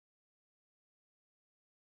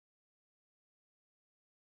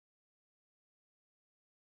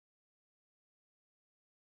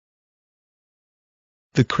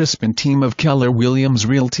The Crispin team of Keller Williams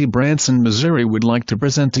Realty Branson, Missouri would like to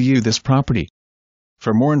present to you this property.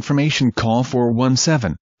 For more information call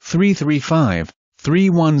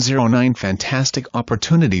 417-335-3109. Fantastic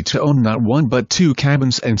opportunity to own not one but two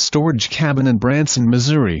cabins and storage cabin in Branson,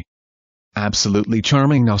 Missouri. Absolutely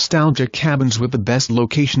charming nostalgic cabins with the best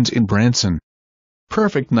locations in Branson.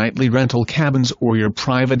 Perfect nightly rental cabins or your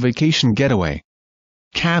private vacation getaway.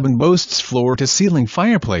 Cabin boasts floor-to-ceiling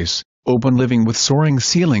fireplace, open living with soaring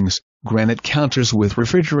ceilings, granite counters with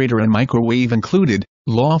refrigerator and microwave included,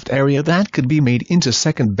 loft area that could be made into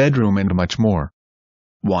second bedroom and much more.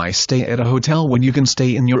 Why stay at a hotel when you can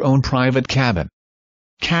stay in your own private cabin?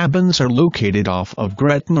 Cabins are located off of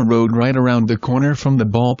Gretna Road right around the corner from the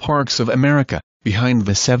Ballparks of America, behind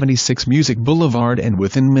the 76 Music Boulevard and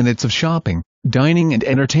within minutes of shopping, dining and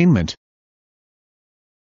entertainment.